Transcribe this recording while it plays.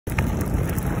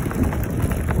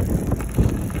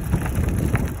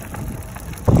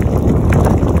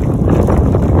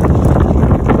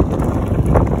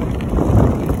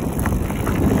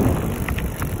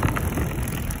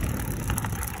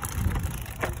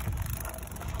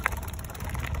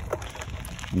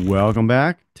Welcome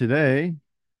back. Today,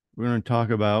 we're going to talk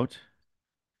about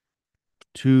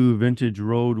two vintage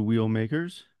road wheel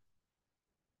makers.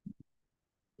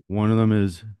 One of them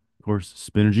is, of course,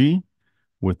 Spinergy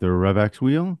with their RevX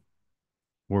wheel,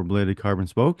 four-bladed carbon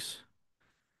spokes.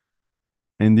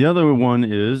 And the other one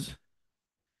is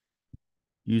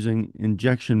using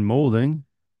injection molding,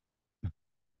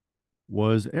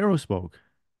 was Aerospoke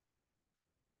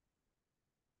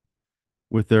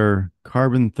with their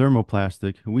carbon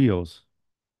thermoplastic wheels.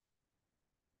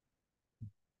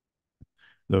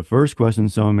 The first question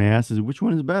someone may ask is, which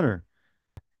one is better?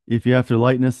 If you're after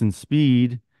lightness and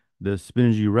speed, the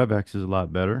Spinergy RevX is a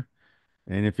lot better.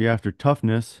 And if you're after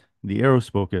toughness, the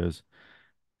Aerospoke is.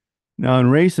 Now, in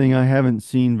racing, I haven't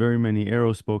seen very many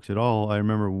arrow spokes at all. I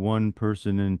remember one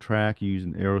person in track used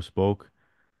an arrow spoke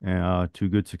to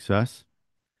good success.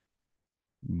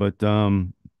 But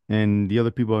and the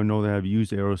other people I know that have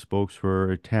used arrow spokes were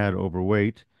a tad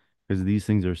overweight because these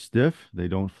things are stiff. They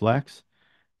don't flex.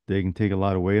 They can take a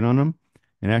lot of weight on them.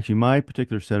 And actually, my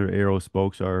particular set of arrow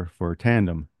spokes are for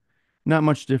tandem. Not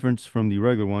much difference from the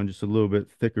regular one, just a little bit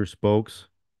thicker spokes.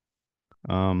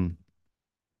 Um,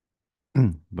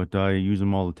 but I use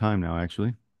them all the time now,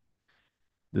 actually.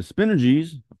 The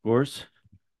Spinergies, of course.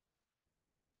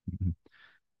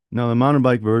 Now, the mountain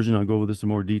bike version, I'll go over this in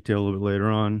more detail a little bit later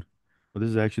on. But this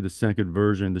is actually the second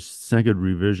version, the second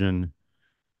revision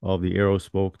of the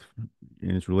Aerospoke,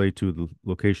 and it's related to the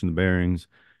location of the bearings,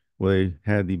 where they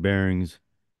had the bearings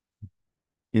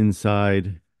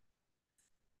inside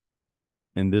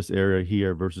in this area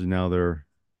here versus now they're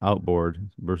outboard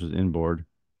versus inboard.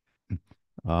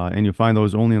 And you'll find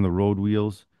those only on the road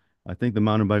wheels. I think the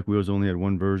mountain bike wheels only had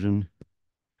one version,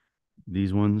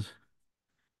 these ones.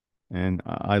 And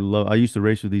I used to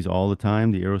race with these all the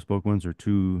time. The Aerospoke ones are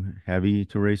too heavy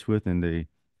to race with, and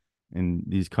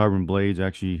these carbon blades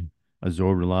actually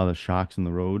absorbed a lot of the shocks in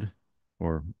the road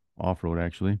or off-road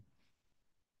actually.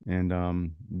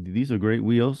 And these are great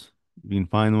wheels. You can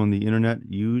find them on the internet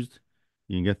used.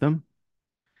 You can get them.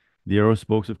 The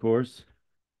Aerospokes, of course,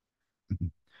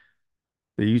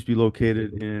 they used to be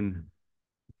located in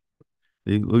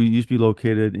they used to be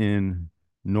located in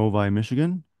Novi,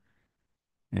 Michigan,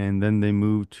 and then they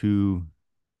moved to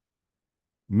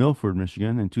Milford,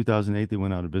 Michigan. In 2008, they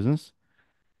went out of business.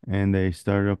 And they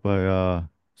started up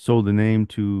sold the name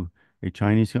to a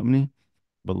Chinese company,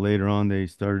 but later on they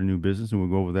started a new business, and we'll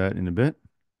go over that in a bit.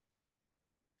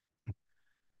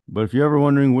 But if you're ever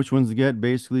wondering which ones to get,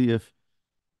 basically, if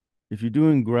you're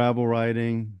doing gravel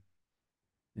riding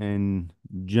and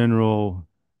general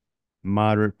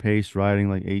moderate pace riding,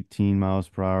 like 18 miles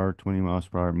per hour, 20 miles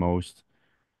per hour at most,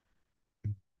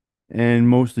 and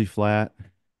mostly flat,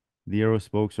 the Aero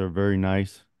spokes are very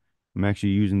nice. I'm actually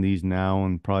using these now,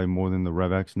 and probably more than the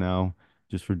RevX now,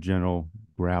 just for general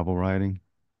gravel riding.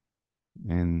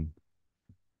 And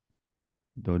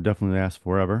they'll definitely last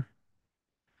forever.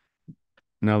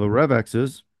 Now, the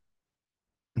RevXs,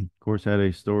 of course, had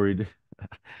a storied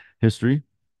history.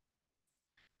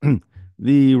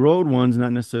 The road ones,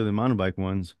 not necessarily the mountain bike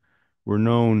ones, were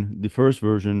known, the first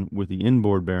version with the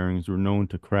inboard bearings were known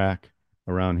to crack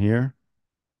around here.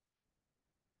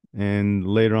 And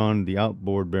later on, the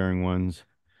outboard bearing ones,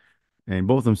 and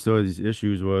both of them still had these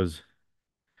issues, was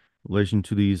in relation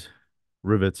to these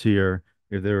rivets here.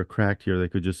 If they were cracked here, they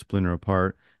could just splinter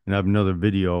apart. And I have another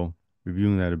video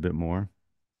reviewing that a bit more.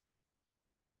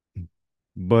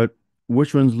 But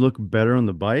which ones look better on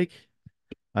the bike?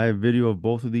 I have video of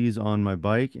both of these on my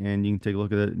bike, and you can take a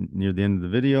look at it near the end of the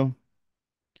video.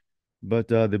 But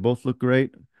they both look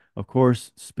great. Of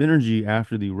course, Spinergy,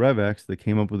 after the RevX, they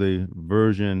came up with a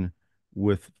version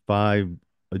with five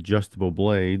adjustable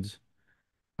blades.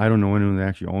 I don't know anyone that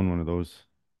actually owned one of those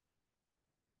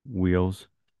wheels.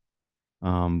 But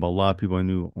a lot of people I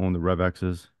knew own the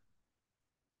RevXs,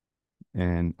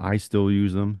 and I still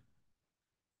use them.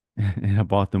 And I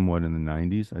bought them, what, in the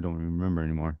 90s? I don't remember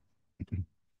anymore.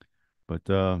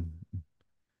 But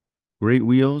great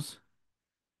wheels.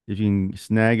 If you can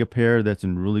snag a pair that's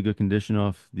in really good condition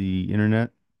off the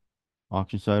internet,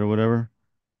 auction site or whatever,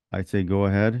 I'd say go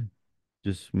ahead.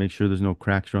 Just make sure there's no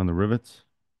cracks around the rivets,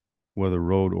 whether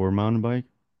road or mountain bike.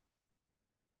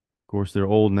 Of course, they're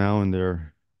old now and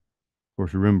they're, of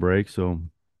course, rim brakes, so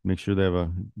make sure they have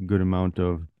a good amount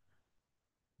of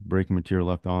braking material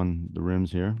left on the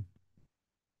rims here.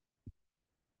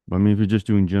 But I mean, if you're just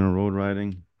doing general road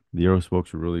riding, the Aero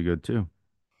spokes are really good too.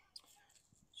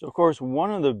 So, of course,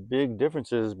 one of the big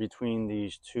differences between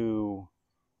these two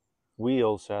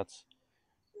wheel sets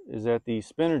is that the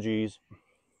Spinergies,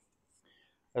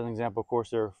 as an example, of course,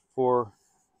 there are four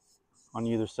on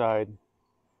either side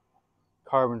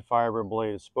carbon fiber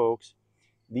bladed spokes.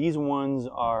 These ones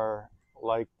are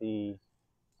like the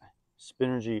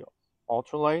Spinergy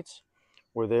ultralights,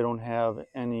 where they don't have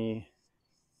any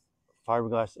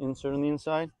fiberglass insert on the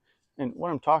inside. And what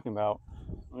I'm talking about,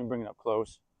 let me bring it up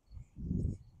close,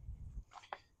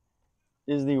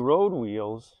 is the road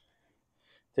wheels.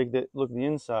 Take a look at the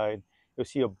inside. You'll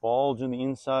see a bulge in the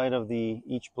inside of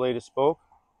each bladed spoke,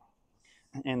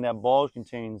 and that bulge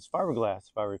contains fiberglass,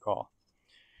 if I recall.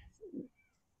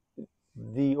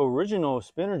 The original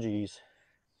Spinergies,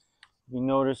 you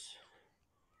notice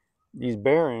these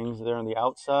bearings, they're on the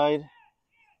outside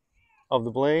of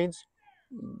the blades.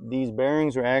 These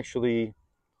bearings are actually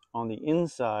on the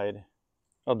inside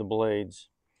of the blades,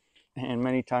 and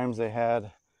many times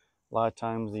a lot of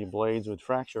times the blades would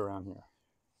fracture around here.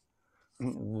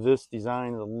 This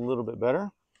design is a little bit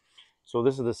better. So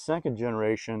this is the second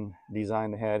generation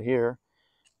design they had here.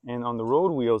 And on the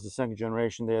road wheels, the second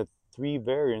generation, they had 3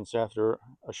 variants after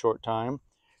a short time.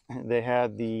 They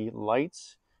had the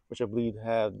lights, which I believe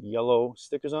had yellow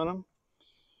stickers on them.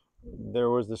 There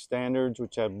was the standards,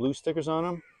 which had blue stickers on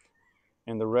them.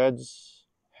 And the reds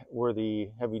were the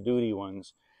heavy duty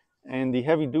ones. And the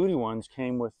heavy duty ones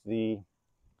came with the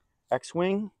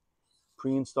X-Wing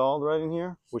pre-installed right in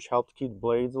here, which helped keep the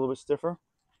blades a little bit stiffer.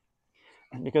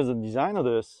 And because of the design of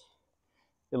this,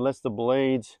 it lets the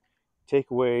blades take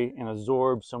away and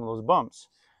absorb some of those bumps.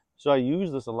 So I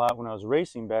used this a lot when I was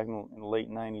racing back in the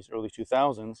late 90s, early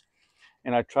 2000s.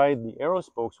 And I tried the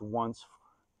Aerospokes once.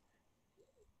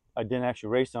 I didn't actually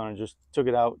race on it, just took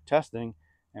it out testing.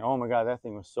 And oh my God, that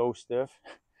thing was so stiff.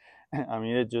 I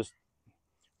mean, it just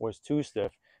was too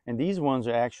stiff. And these ones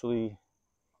are actually,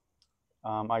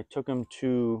 I took them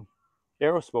to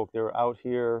Aerospoke. They were out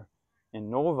here in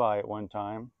Novi at one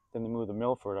time. Then they moved to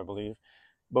Milford, I believe.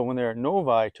 But when they're at Novi,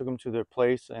 I took them to their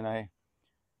place and I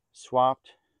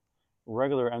swapped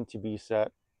regular MTB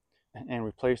set and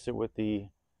replaced it with the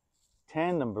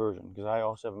tandem version, because I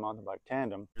also have a mountain bike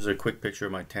tandem. Here's a quick picture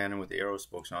of my tandem with the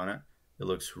Aerospokes on it. It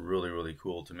looks really, really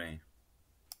cool to me.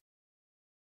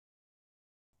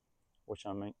 Which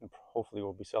hopefully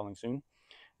will be selling soon.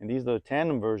 And these are the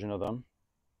tandem version of them.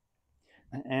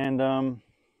 And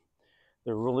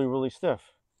they're really, really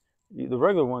stiff. The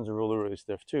regular ones are really, really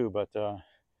stiff too, but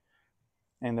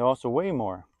and they also weigh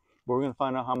more. But we're going to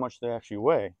find out how much they actually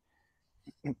weigh.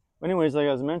 But anyways, like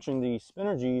I was mentioning, the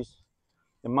Spinergies,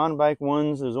 the mountain bike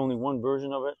ones, there's only one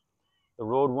version of it. The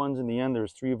road ones, in the end,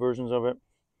 there's 3 versions of it.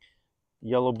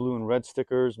 Yellow, blue, and red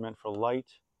stickers meant for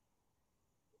light,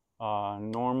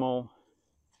 normal,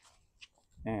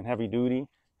 and heavy duty.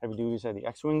 Heavy duties had the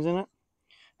X-Wings in it.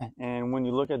 And when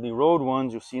you look at the road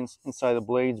ones, you'll see inside the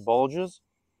blades bulges.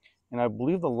 And I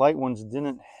believe the light ones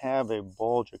didn't have a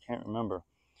bulge, I can't remember.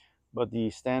 But the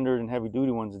standard and heavy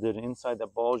duty ones did. And inside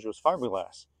that bulge was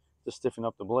fiberglass to stiffen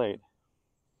up the blade.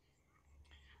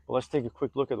 But let's take a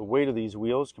quick look at the weight of these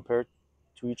wheels compared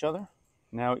to each other.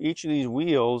 Now each of these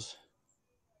wheels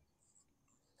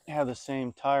have the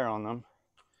same tire on them.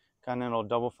 Continental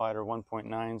Double Fighter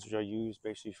 1.9s, which I use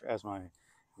basically as my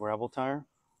gravel tire.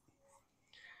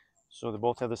 So they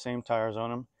both have the same tires on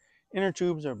them. Inner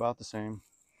tubes are about the same.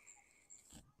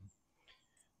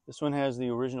 This one has the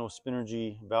original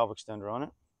Spinergy valve extender on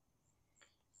it.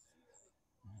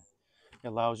 It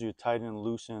allows you to tighten and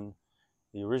loosen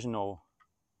the original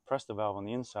Presto valve on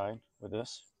the inside with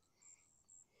this.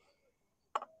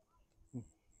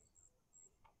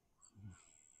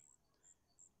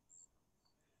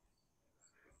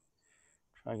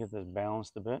 Try to get this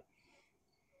balanced a bit.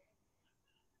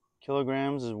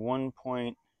 Kilograms is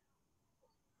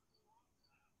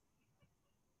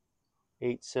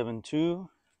 1.872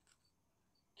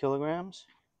 kilograms,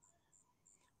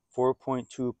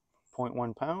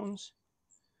 4.2.1 pounds,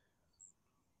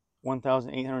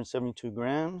 1,872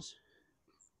 grams.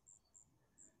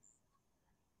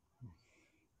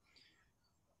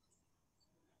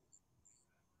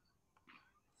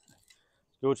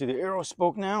 Go to the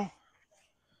Aerospoke now.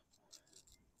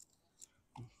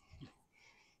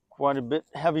 Quite a bit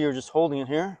heavier just holding it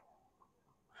here.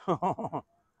 Trying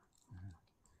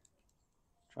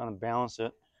to balance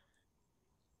it.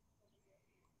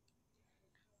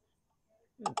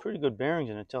 Pretty good bearings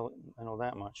in it, I know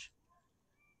that much.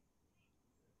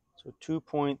 So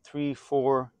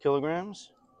 2.34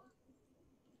 kilograms.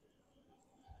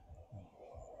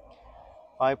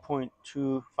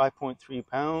 5.3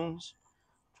 pounds.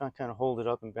 Trying to kind of hold it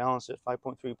up and balance it.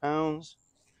 5.3 pounds.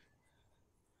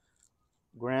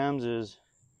 Grams is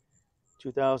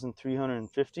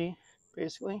 2,350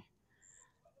 basically.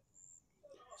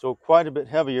 So quite a bit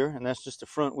heavier, and that's just the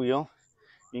front wheel.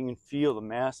 You can feel the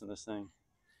mass in this thing.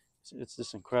 It's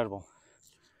just incredible.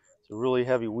 It's a really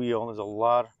heavy wheel. There's a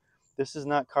lot. This is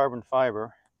not carbon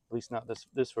fiber, at least not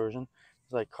this version.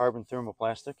 It's like carbon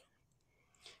thermoplastic.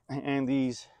 And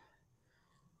each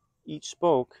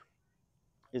spoke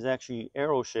is actually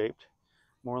arrow shaped,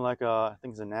 more like I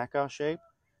think it's a knockout shape.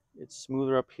 It's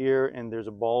smoother up here, and there's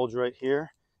a bulge right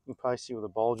here. You can probably see where the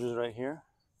bulge is right here.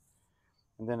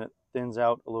 And then it thins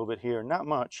out a little bit here. Not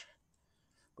much,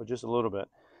 but just a little bit.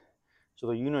 So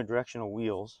they're unidirectional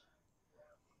wheels,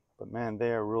 but man,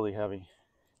 they are really heavy.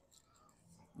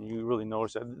 You really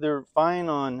notice that. They're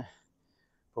fine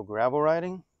for gravel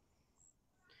riding,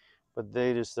 but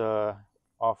they just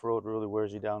off-road really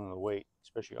wears you down in the weight,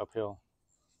 especially uphill.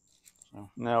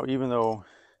 So now, even though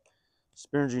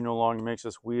Spinergy no longer makes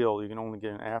this wheel, you can only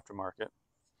get an aftermarket.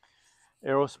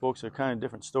 Aerospokes are kind of a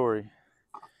different story.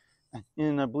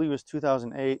 In, I believe it was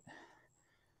 2008,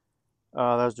 that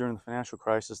was during the financial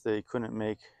crisis, they couldn't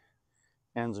make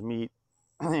ends meet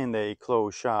and they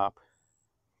closed shop.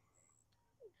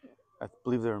 I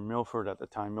believe they were in Milford at the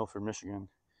time, Milford, Michigan.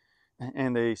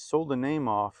 And they sold the name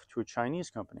off to a Chinese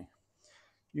company.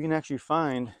 You can actually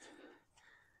find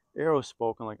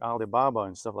Aerospoke in like Alibaba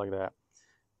and stuff like that.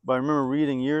 But I remember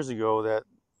reading years ago that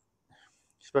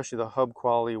especially the hub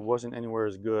quality wasn't anywhere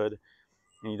as good,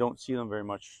 and you don't see them very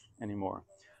much anymore.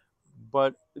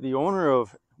 But one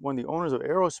of the owners of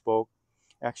Aerospoke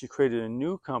actually created a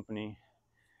new company,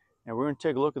 and we're going to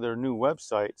take a look at their new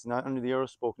website. It's not under the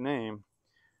Aerospoke name.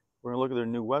 We're going to look at their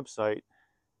new website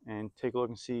and take a look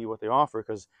and see what they offer,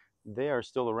 because they are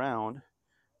still around,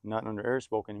 not under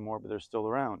Aerospoke anymore, but they're still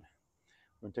around.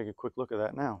 We're going to take a quick look at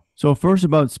that now. So first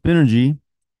about Spinergy.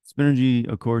 Spinergy,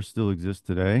 of course, still exists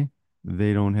today.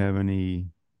 They don't have any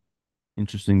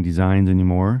interesting designs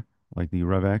anymore, like the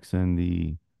RevX and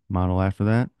the model after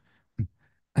that.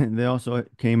 And they also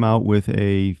came out with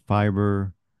a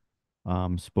fiber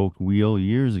spoked wheel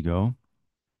years ago,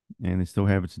 and they still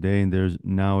have it today. And there's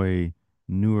now a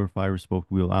newer fiber spoked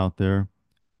wheel out there.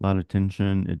 A lot of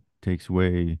tension. It takes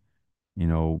away, you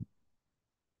know,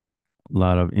 a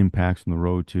lot of impacts from the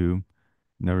road too.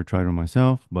 Never tried them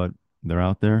myself, but they're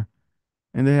out there.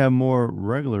 And they have more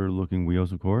regular looking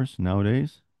wheels, of course,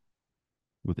 nowadays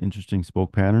with interesting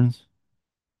spoke patterns.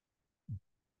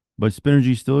 But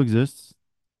Spinergy still exists.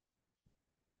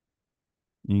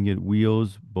 You can get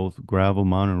wheels, both gravel,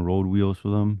 mountain, and road wheels for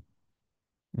them.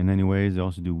 In any ways, they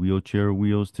also do wheelchair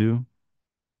wheels too.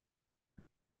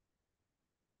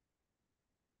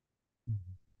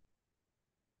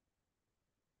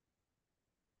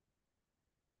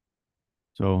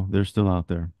 So they're still out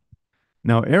there.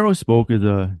 Now, Aerospoke is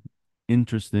a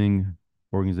interesting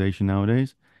organization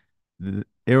nowadays. The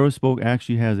Aerospoke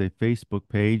actually has a Facebook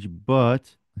page,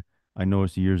 but I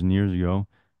noticed years and years ago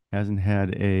hasn't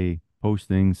had a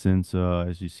posting since,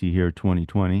 as you see here,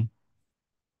 2020,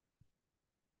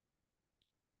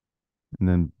 and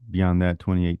then beyond that,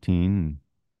 2018.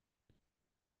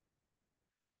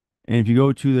 And if you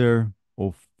go to their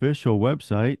official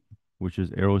website, which is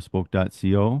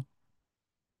aerospoke.co,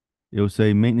 it'll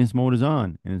say maintenance mode is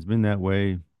on, and it's been that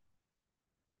way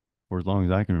for as long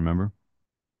as I can remember.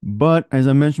 But as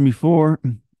I mentioned before,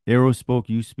 Aerospoke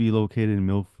used to be located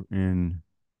in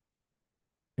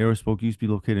Aerospoke used to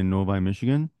be located in Novi,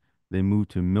 Michigan. They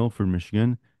moved to Milford,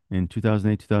 Michigan. In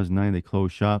 2008, 2009, they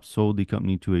closed shop, sold the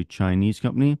company to a Chinese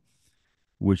company,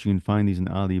 which you can find these in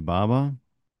Alibaba.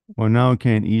 Well, now you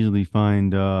can't easily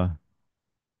find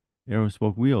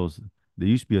Aerospoke wheels. There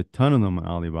used to be a ton of them on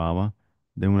Alibaba.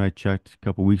 Then when I checked a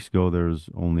couple weeks ago, there's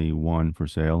only one for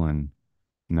sale, and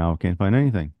now I can't find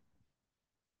anything.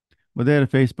 But they had a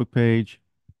Facebook page,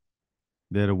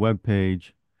 they had a web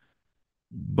page,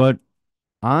 but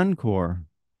Encore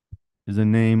is the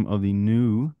name of the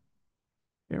new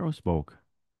Aerospoke.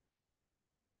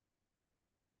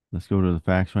 Let's go to the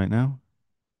facts right now.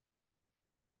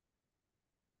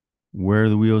 Where are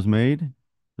the wheels made?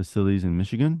 Facilities in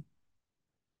Michigan.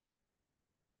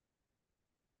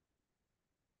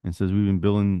 And says we've been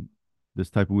building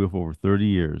this type of wheel for over 30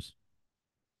 years.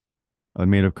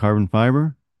 Made of carbon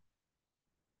fiber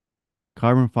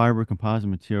composite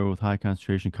material with high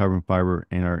concentration carbon fiber,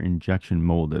 and are injection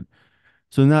molded.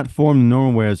 So not formed the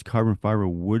normal way as carbon fiber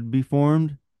would be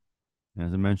formed. And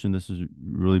as I mentioned, this is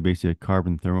really basically a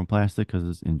carbon thermoplastic because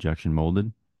it's injection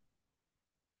molded.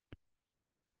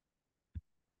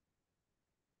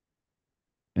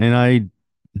 And I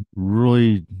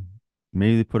really,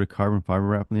 maybe they put a carbon fiber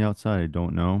wrap on the outside. I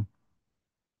don't know,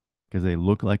 because they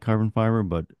look like carbon fiber,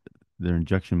 but they're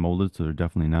injection molded, so they're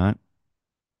definitely not.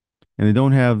 And they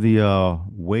don't have the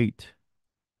weight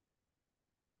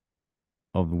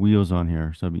of the wheels on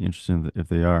here, so I'd be interested if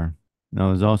they are. Now,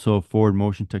 there's also Forward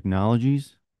Motion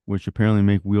Technologies, which apparently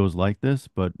make wheels like this,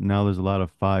 but now there's a lot of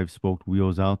five-spoked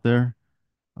wheels out there.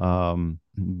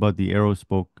 But the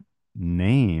Aerospoke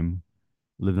name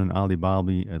lived on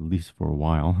Alibaba at least for a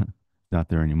while. It's not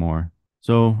there anymore.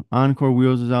 So Encore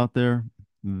wheels is out there.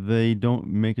 They don't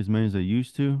make as many as they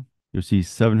used to. You'll see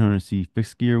 700C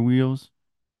fixed gear wheels,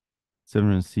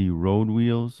 700C road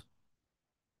wheels,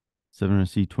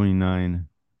 700C 29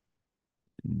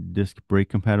 disc brake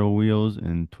compatible wheels,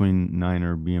 and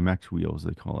 29er BMX wheels,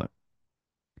 they call it.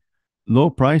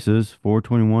 Low prices,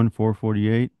 421,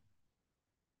 448.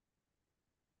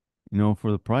 You know,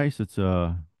 for the price, it's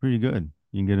pretty good.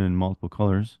 You can get it in multiple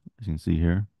colors, as you can see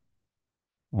here.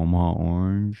 Omaha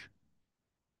orange.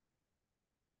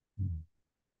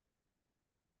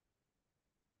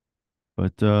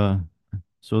 But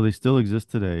so they still exist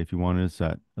today if you wanted a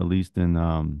set, at least in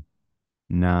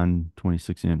non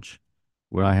 26 inch.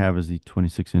 What I have is the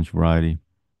 26-inch variety.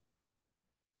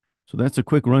 So that's a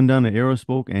quick rundown of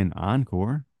Aerospoke and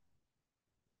Encore.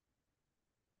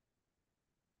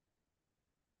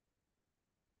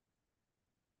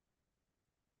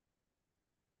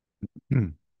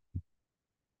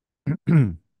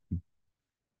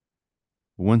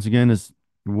 Once again, is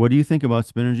what do you think about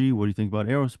Spinergy? What do you think about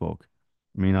Aerospoke?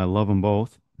 I mean, I love them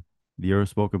both. The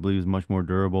Aerospoke, I believe, is much more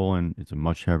durable and it's a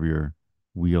much heavier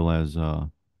wheel as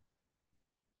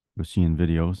you'll see in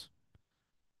videos.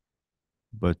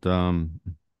 But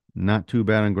not too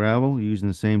bad on gravel, using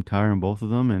the same tire on both of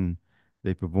them, and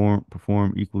they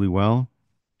perform equally well.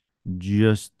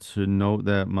 Just to note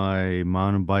that my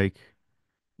mountain bike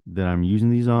that I'm using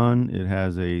these on, it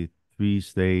has a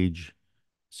three-stage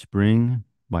spring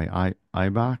by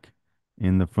Ibach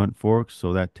in the front forks,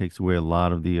 so that takes away a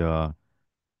lot of the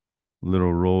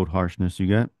little road harshness you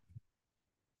get.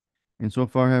 And so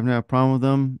far, I haven't had a problem with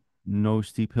them. No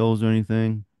steep hills or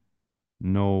anything.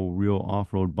 No real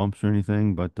off-road bumps or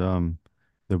anything, but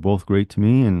they're both great to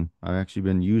me, and I've actually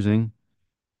been using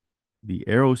the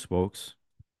arrow spokes.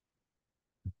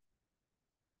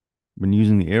 Been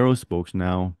using the arrow spokes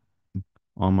now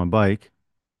on my bike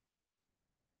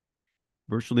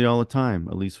virtually all the time,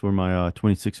 at least for my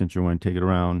 26-incher when I take it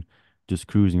around, just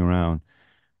cruising around.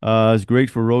 It's great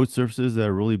for road surfaces that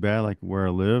are really bad, like where I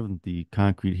live. The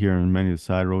concrete here and many of the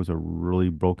side roads are really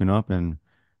broken up, and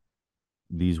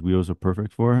these wheels are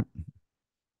perfect for it.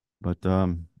 But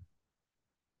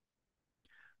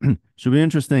should be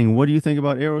interesting. What do you think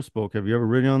about Aerospoke? Have you ever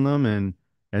ridden on them? And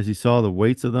as you saw the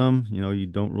weights of them, you know, you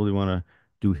don't really want to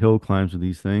do hill climbs with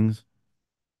these things,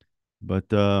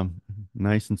 but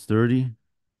nice and sturdy.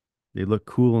 They look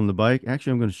cool on the bike.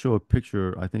 Actually, I'm going to show a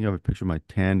picture. I think I have a picture of my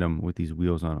tandem with these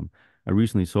wheels on them. I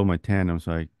recently sold my tandem,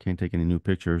 so I can't take any new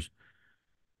pictures.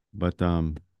 But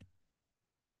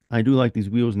I do like these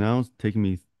wheels now. It's taken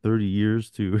me 30 years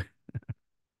to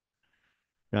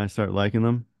kind of start liking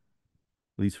them,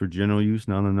 at least for general use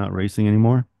now that I'm not racing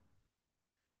anymore.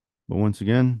 But once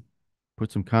again,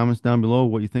 put some comments down below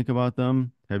what you think about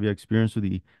them. Have you experienced with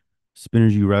the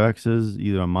Spinergy RevXs,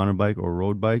 either on mountain bike or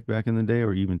road bike back in the day,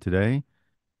 or even today,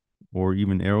 or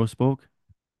even Aerospoke?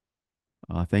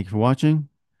 Thank you for watching,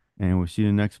 and we'll see you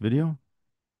in the next video.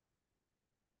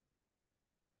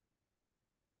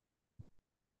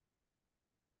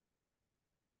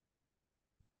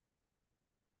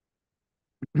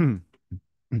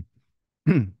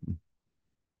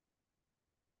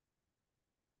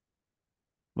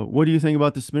 But what do you think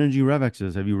about the Spinergy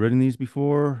RevXs? Have you ridden these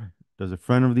before? Does a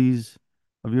friend of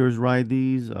yours ride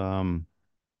these? Do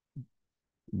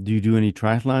you do any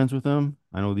triathlons with them?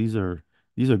 I know these are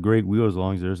great wheels as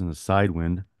long as there isn't a side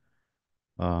wind.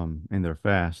 And they're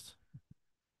fast.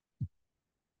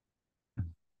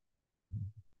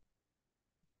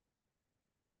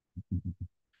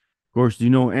 Of course, do you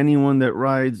know anyone that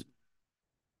rides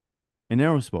an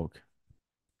Aerospoke?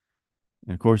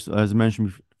 And of course, as I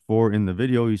mentioned before in the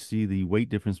video, you see the weight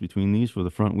difference between these for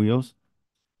the front wheels.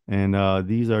 And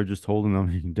these are just holding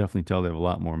them. You can definitely tell they have a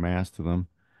lot more mass to them.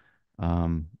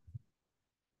 Um,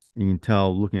 you can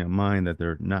tell looking at mine that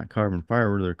they're not carbon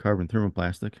fiber, they're carbon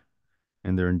thermoplastic,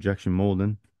 and they're injection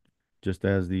molded, just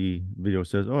as the video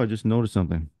says. Oh, I just noticed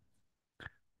something.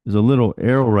 There's a little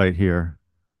arrow right here,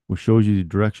 which shows you the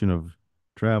direction of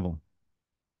travel.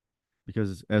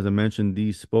 Because as I mentioned,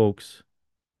 these spokes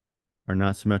are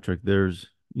not symmetric. You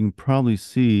can probably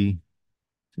see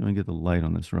let me get the light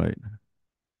on this right.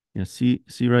 Yeah, see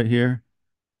right here?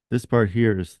 This part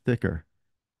here is thicker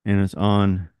and it's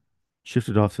on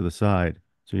shifted off to the side.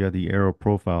 So you got the arrow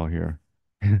profile here.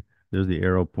 There's the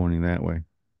arrow pointing that way.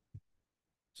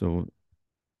 So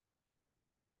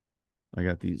I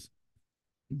got these.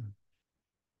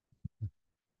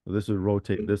 So this would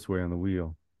rotate this way on the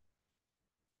wheel.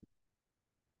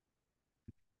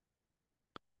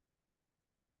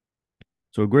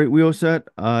 So a great wheel set.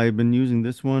 I've been using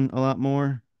this one a lot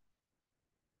more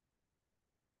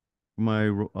for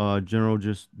my general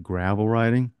just gravel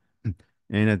riding.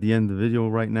 And at the end of the video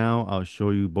right now, I'll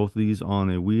show you both of these on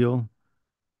a wheel.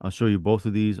 I'll show you both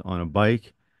of these on a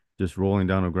bike, just rolling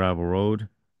down a gravel road.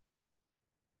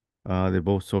 They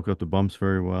both soak up the bumps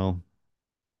very well,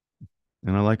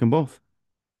 and I like them both.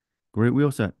 Great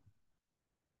wheel set.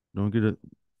 Don't get a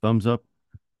thumbs up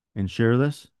and share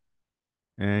this,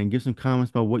 and give some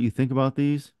comments about what you think about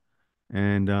these,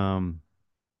 and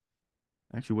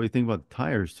actually what you think about the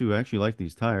tires too. I actually like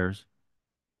these tires.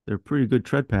 They're pretty good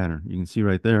tread pattern. You can see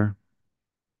right there.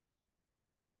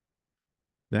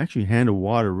 They actually handle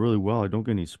water really well. I don't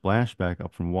get any splashback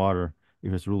up from water.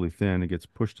 If it's really thin, it gets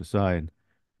pushed aside,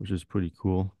 which is pretty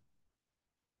cool.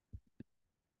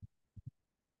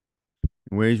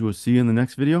 Anyways, we'll see you in the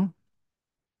next video.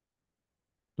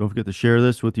 Don't forget to share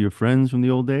this with your friends from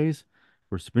the old days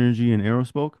for Spinergy and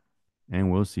Aerospoke,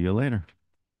 and we'll see you later.